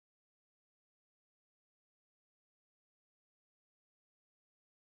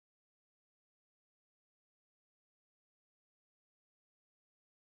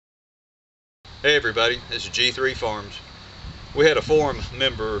Hey everybody, this is G3 Farms. We had a forum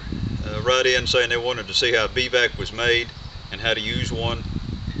member write in saying they wanted to see how a Bee Vac was made and how to use one.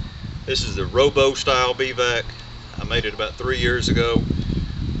 This is the Robo style Bee Vac. I made it about 3 years ago,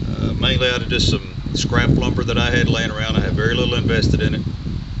 mainly out of just some scrap lumber that I had laying around. I had very little invested in it.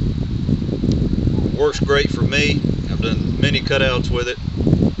 It works great for me. I've done many cutouts with it,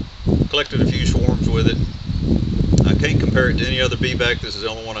 collected a few swarms with it. I can't compare it to any other Bee Vac. This is the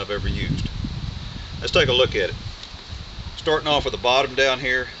only one I've ever used. Let's take a look at it. Starting off with the bottom down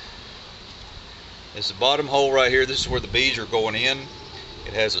here. It's the bottom hole right here. This is where the bees are going in.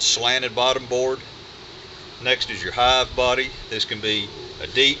 It has a slanted bottom board. Next is your hive body. This can be a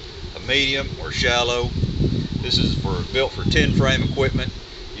deep, a medium, or shallow. This is built for 10 frame equipment.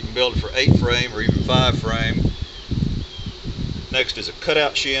 You can build it for 8 frame or even 5 frame. Next is a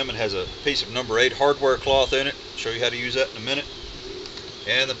cutout shim. It has a piece of number 8 hardware cloth in it. I'll show you how to use that in a minute.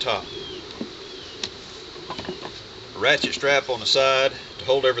 And the top. Ratchet strap on the side to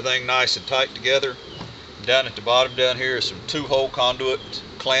hold everything nice and tight together. Down at the bottom down here is some 2-hole conduit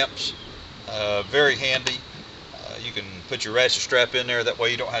clamps. Very handy. You can put your ratchet strap in there, that way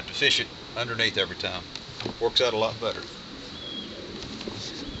you don't have to fish it underneath every time. Works out a lot better.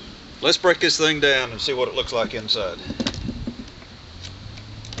 Let's break this thing down and see what it looks like inside.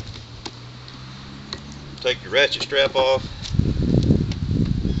 Take your ratchet strap off.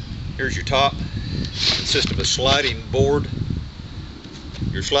 Here's your top. Consists of a sliding board.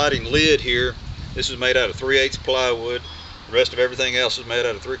 Your sliding lid here, this is made out of 3/8 plywood. The rest of everything else is made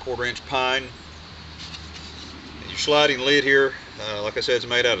out of 3/4 inch pine. Your sliding lid here, like I said, is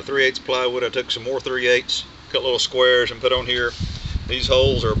made out of 3/8 plywood. I took some more 3/8, cut little squares and put on here. These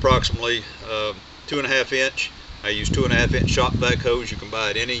holes are approximately 2.5 inch. I use 2.5 inch shop vac hose you can buy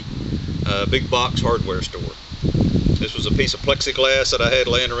at any big box hardware store. This was a piece of plexiglass that I had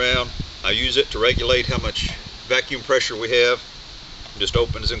laying around. I use it to regulate how much vacuum pressure we have. It just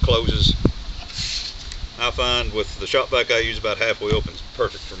opens and closes. I find with the shop vac I use, about halfway open is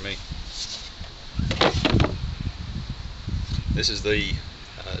perfect for me. This is the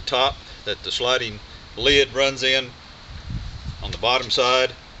top that the sliding lid runs in. On the bottom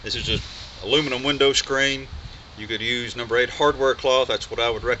side, this is just aluminum window screen. You could use number 8 hardware cloth. That's what I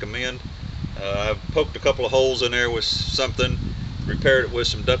would recommend. I've poked a couple of holes in there with something, repaired it with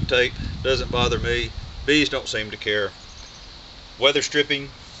some duct tape. Doesn't bother me. Bees don't seem to care. Weather stripping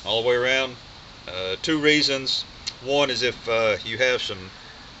all the way around. 2 reasons. One is if you have some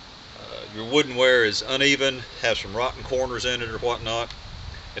your woodenware is uneven, have some rotten corners in it or whatnot,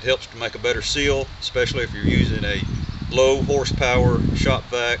 it helps to make a better seal, especially if you're using a low horsepower shop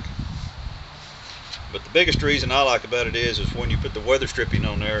vac. But the biggest reason I like about it is when you put the weather stripping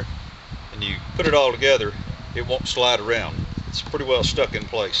on there and you put it all together, it won't slide around. It's pretty well stuck in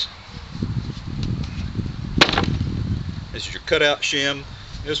place. This is your cutout shim.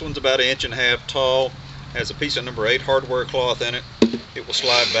 This one's about 1.5 inches tall. Has a piece of number 8 hardware cloth in it. It will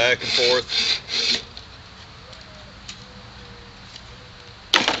slide back and forth.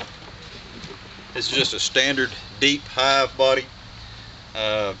 This is just a standard deep hive body.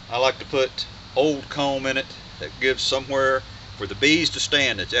 I like to put old comb in it that gives somewhere for the bees to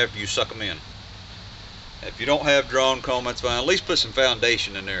stand. That's after you suck them in. If you don't have drawn comb, that's fine. At least put some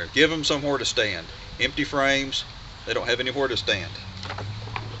foundation in there. Give them somewhere to stand. Empty frames, they don't have anywhere to stand.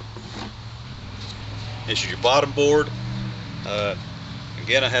 This is your bottom board.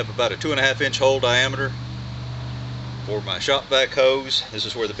 Again, I have about a 2.5 inch hole diameter for my shop vac hose. This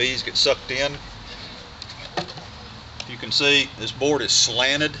is where the bees get sucked in. You can see this board is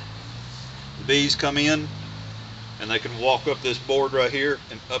slanted. The bees come in and they can walk up this board right here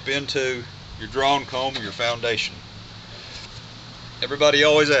and up into your drawn comb or your foundation. Everybody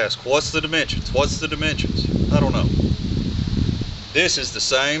always asks, what's the dimensions? What's the dimensions? I don't know. This is the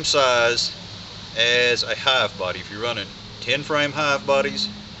same size as a hive body. If you're running 10 frame hive bodies,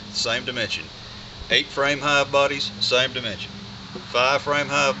 same dimension. 8 frame hive bodies, same dimension. 5 frame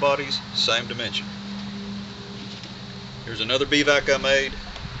hive bodies, same dimension. Here's another Bee Vac I made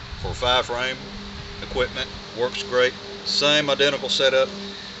for 5 frame equipment. Works great. Same identical setup.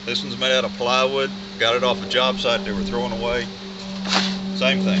 This one's made out of plywood. Got it off a job site they were throwing away.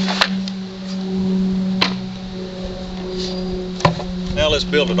 Same thing. Now let's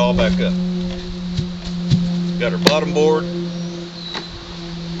build it all back up. Got our bottom board.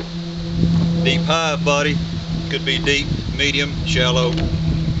 Deep hive body. Could be deep, medium, shallow.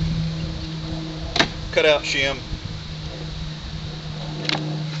 Cutout shim.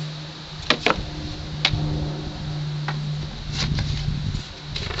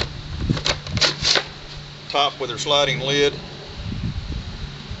 Top with her sliding lid.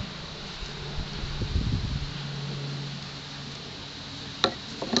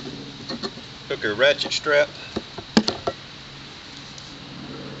 hook her ratchet strap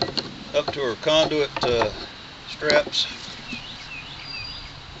up to her conduit straps.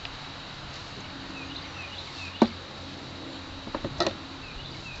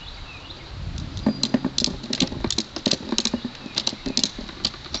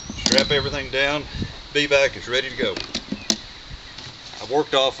 Strap everything down. Bee Vac is ready to go. I've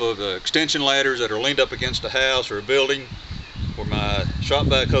worked off of extension ladders that are leaned up against a house or a building where my shop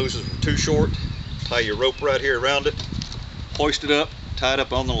vac hoses were too short. Tie your rope right here around it, hoist it up, tie it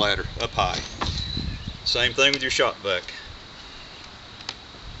up on the ladder, up high. Same thing with your shop vac.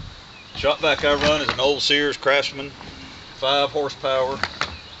 Shop vac I run is an old Sears Craftsman, 5 horsepower.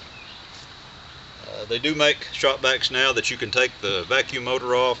 They do make shop vacs now that you can take the vacuum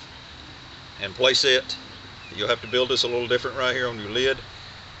motor off and place it. You'll have to build this a little different right here on your lid,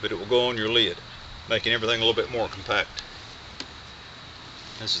 but it will go on your lid, making everything a little bit more compact.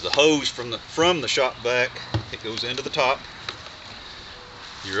 This is the hose from the shop vac. It goes into the top.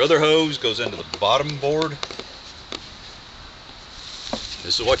 Your other hose goes into the bottom board.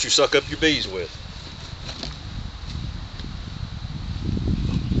 This is what you suck up your bees with.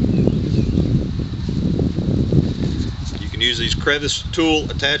 You can use these crevice tool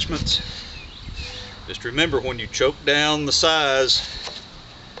attachments. Just remember, when you choke down the size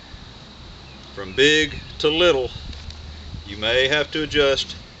from big to little, you may have to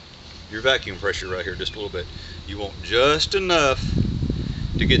adjust your vacuum pressure right here just a little bit. You want just enough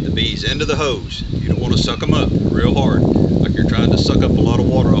to get the bees into the hose. You don't want to suck them up real hard, like you're trying to suck up a lot of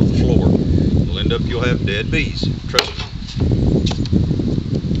water off the floor. You'll have dead bees, trust me.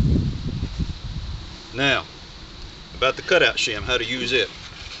 Now, about the cutout shim, how to use it.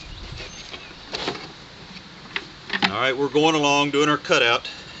 Alright, we're going along doing our cutout,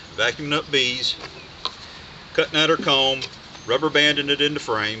 vacuuming up bees, cutting out our comb, rubber banding it into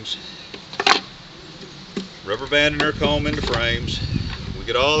frames. Rubber banding our comb into frames. We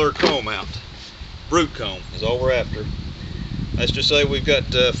get all our comb out. Brood comb is all we're after. Let's just say we've got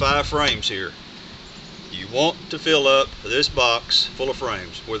 5 frames here. You want to fill up this box full of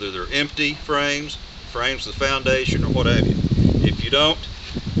frames, whether they're empty frames, frames with foundation, or what have you. If you don't,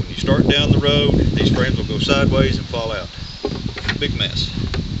 when you start down the road, these frames will go sideways and fall out. Big mess.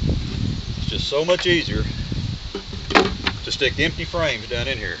 It's just so much easier to stick empty frames down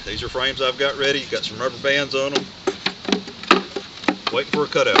in here. These are frames I've got ready. Got some rubber bands on them. Waiting for a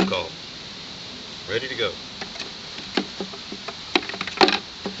cutout call. Ready to go.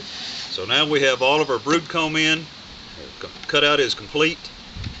 So now we have all of our brood comb in. Cutout is complete.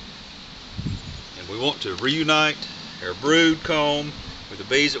 And we want to reunite our brood comb with the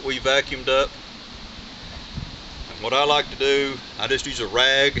bees that we vacuumed up. And what I like to do, I just use a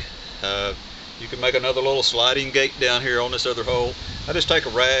rag. You can make another little sliding gate down here on this other hole. I just take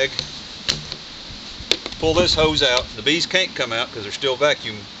a rag, pull this hose out. The bees can't come out because there's still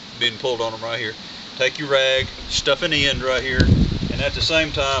vacuum being pulled on them right here. Take your rag, stuff an end right here, and at the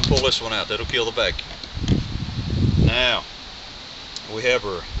same time pull this one out. That'll kill the vacuum. Now, we have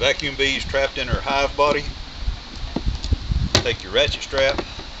our vacuum bees trapped in our hive body. Take your ratchet strap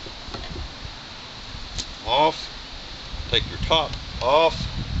off. Take your top off.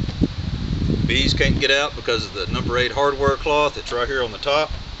 Bees can't get out because of the number 8 hardware cloth. It's right here on the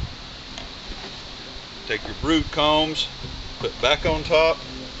top. Take your brood combs, put back on top.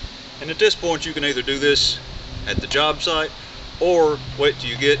 And at this point you can either do this at the job site or wait till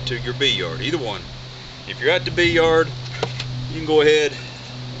you get to your bee yard. Either one. If you're at the bee yard, you can go ahead,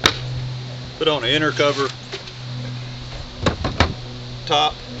 put on an inner cover,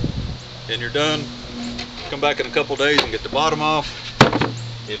 top, and you're done. Come back in a couple days and get the bottom off.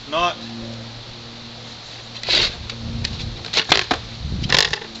 If not,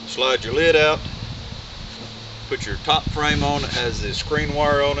 slide your lid out, put your top frame on. It has the screen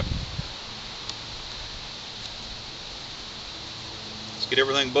wire on it. Let's get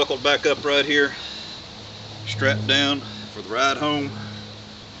everything buckled back up right here, strapped down for the ride home.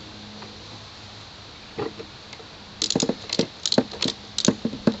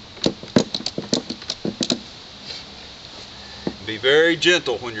 Be very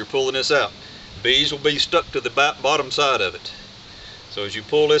gentle when you're pulling this out. Bees will be stuck to the bottom side of it. So as you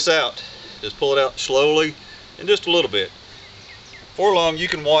pull this out, just pull it out slowly and just a little bit. Before long, you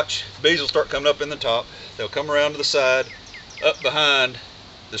can watch, bees will start coming up in the top. They'll come around to the side, up behind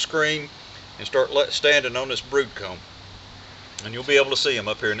the screen, and start standing on this brood comb. And you'll be able to see them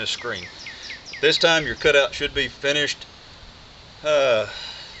up here in this screen. This time your cutout should be finished.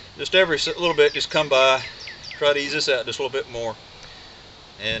 Just every little bit, just come by, try to ease this out just a little bit more.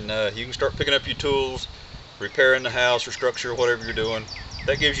 And you can start picking up your tools, repairing the house or structure, whatever you're doing.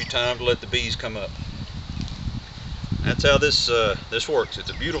 That gives you time to let the bees come up. That's how this works. It's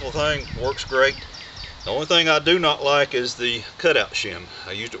a beautiful thing, works great. The only thing I do not like is the cutout shim.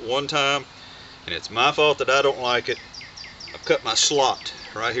 I used it one time, and it's my fault that I don't like it. I've cut my slot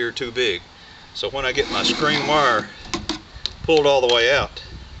right here too big. So when I get my screen wire pulled all the way out,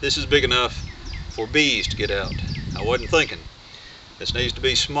 this is big enough for bees to get out. I wasn't thinking. This needs to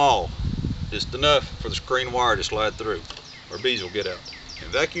be small, just enough for the screen wire to slide through, or bees will get out. And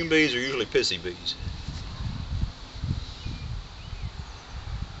vacuum bees are usually pissy bees.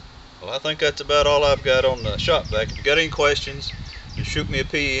 Well, I think that's about all I've got on the shop vac. If you got any questions, just shoot me a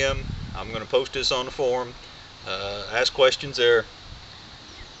PM. I'm going to post this on the forum. Ask questions there.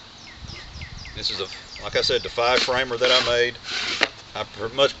 This is, like I said, the 5-framer that I made. I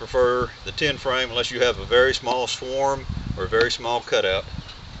much prefer the 10-frame unless you have a very small swarm or a very small cutout.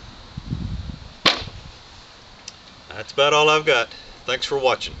 That's about all I've got. Thanks for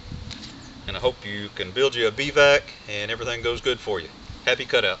watching. And I hope you can build you a Bee Vac and everything goes good for you. Happy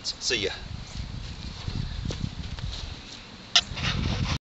cutouts. See ya.